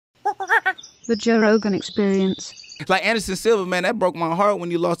The Joe Rogan Experience. Like Anderson Silva, man, that broke my heart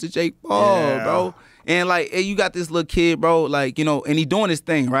when he lost to Jake Paul, bro. And like, you got this little kid, bro, like, you know, and he doing his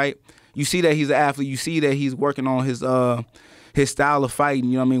thing, right? You see that he's an athlete. You see that he's working on his style of fighting,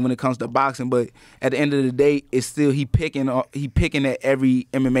 you know what I mean, when it comes to boxing. But at the end of the day, it's still he picking at every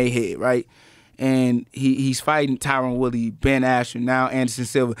MMA head, right? And he's fighting Tyron Woodley, Ben Askren, now Anderson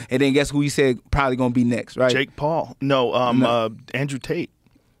Silva. And then guess who he said probably going to be next, right? Jake Paul. No, Andrew Tate.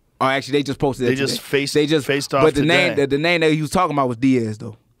 Oh, actually, they just posted that They today. just faced off But the today. name that he was talking about was Diaz,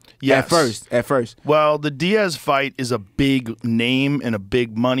 though. Yes. At first. Well, the Diaz fight is a big name and a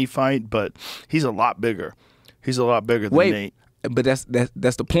big money fight, but he's a lot bigger. He's a lot bigger than Nate. But that's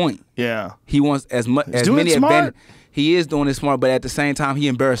the point. Yeah. He wants as many advantages. He is doing it smart, but at the same time, he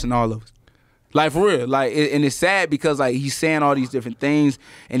embarrassing all of us. Like, for real. Like, and it's sad because, like, he's saying all these different things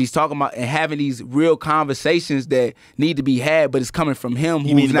and he's talking about and having these real conversations that need to be had, but it's coming from him.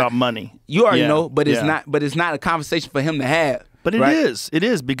 You mean about money? You already know, but it's not. But it's not a conversation for him to have. But right? It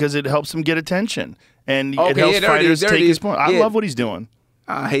is because it helps him get attention and it helps fighters take his point. I love what he's doing.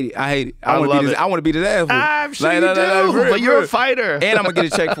 I hate it. I want to beat his ass. I'm sure you do, but you're a fighter, and I'm gonna get a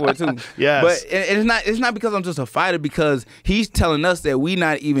check for it too. Yes, but it's not because I'm just a fighter. Because he's telling us that we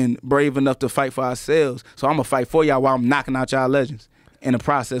not even brave enough to fight for ourselves. So I'm gonna fight for y'all while I'm knocking out y'all legends in the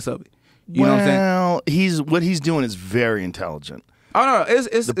process of it. You know what I'm saying? What he's doing is very intelligent. Oh no,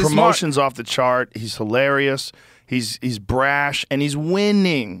 it's the promotion's off the chart. He's hilarious. He's brash and he's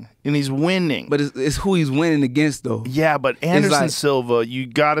winning. But it's who he's winning against, though. Yeah, but Anderson Silva, you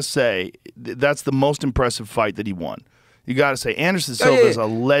got to say, that's the most impressive fight that he won. You got to say, Anderson Silva is a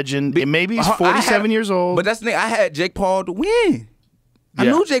legend. Maybe he's 47 years old. But that's the thing. I had Jake Paul to win. I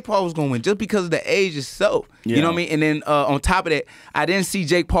knew Jake Paul was going to win just because of the age itself. You know what I mean? And then on top of that, I didn't see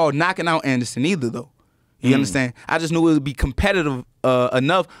Jake Paul knocking out Anderson either, though. You understand? I just knew it would be competitive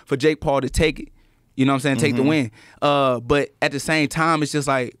enough for Jake Paul to take it. You know what I'm saying? Take the win. But at the same time, it's just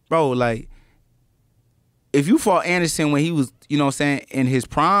like, bro, like, if you fought Anderson when he was, you know what I'm saying, in his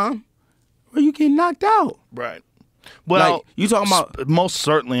prime, bro, you get knocked out. Right. Well, like, you talking about most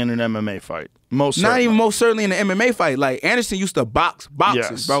certainly in an MMA fight. Not even most certainly in an MMA fight. Like, Anderson used to box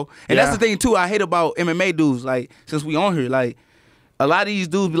boxers, bro. And that's the thing, too, I hate about MMA dudes. Like, since we on here, like, a lot of these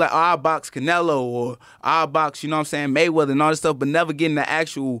dudes be like, oh, I'll box Canelo or I'll box, you know what I'm saying, Mayweather and all this stuff, but never get in the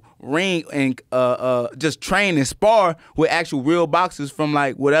actual ring and just train and spar with actual real boxers from,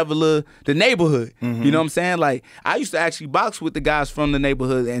 like, whatever the neighborhood. You know what I'm saying? Like, I used to actually box with the guys from the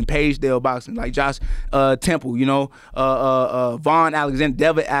neighborhood and Pagedale boxing, like Josh Temple, you know, Vaughn Alexander,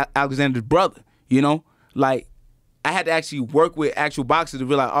 Devin Alexander's brother, you know? Like, I had to actually work with actual boxers to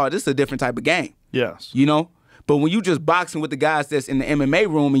realize, oh, this is a different type of game. Yes. You know? But when you just boxing with the guys that's in the MMA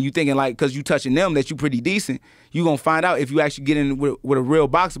room and you thinking like, because you touching them, that you pretty decent, you going to find out if you actually get in with a real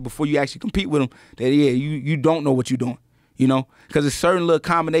boxer before you actually compete with them, that, yeah, you don't know what you're doing, you know? Because there's certain little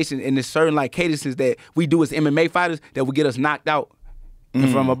combinations and there's certain, like, cadences that we do as MMA fighters that will get us knocked out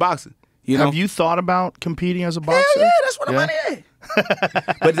from a boxer, you know? Have you thought about competing as a boxer? Hell yeah, that's what the money is.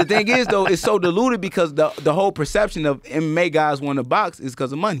 But the thing is, though, it's so diluted because the whole perception of MMA guys wanting to box is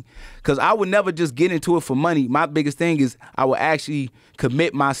because of money. Because I would never just get into it for money. My biggest thing is I would actually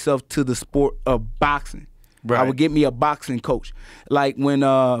commit myself to the sport of boxing. Right. I would get me a boxing coach. Like when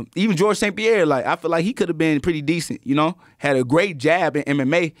even George St. Pierre, like I feel like he could have been pretty decent, you know? Had a great jab in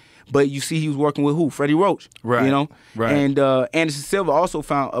MMA, but you see he was working with who? Freddie Roach. Right. You know? Right. And Anderson Silva also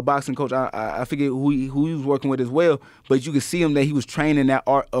found a boxing coach. I forget who he was working with as well, but you could see him that he was training that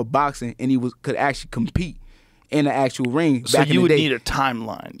art of boxing and he could actually compete in the actual ring. So you would need a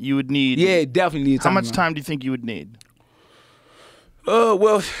timeline. You would need... Yeah, definitely need a timeline. How much time do you think you would need?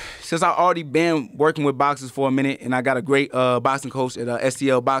 Well, since I've already been working with boxers for a minute and I got a great boxing coach at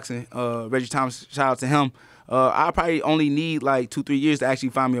STL Boxing, Reggie Thomas, shout out to him, I probably only need like 2-3 years to actually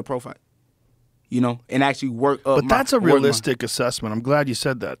find me a pro fight, you know, and actually work up. But that's a realistic assessment. I'm glad you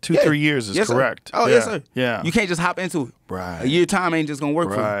said that. 2-3 years is correct. Sir. Oh, yeah. yes, sir. Yeah. You can't just hop into it. Right. A year time ain't just going to work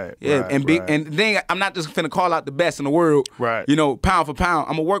for you. Yeah. And then I'm not just finna call out the best in the world. Right. You know, pound for pound.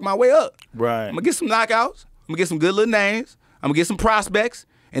 I'm going to work my way up. Right. I'm going to get some knockouts. I'm going to get some good little names. I'm going to get some prospects.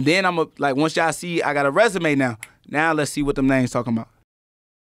 And then I'm going to, like, once y'all see I got a resume now let's see what them names talking about.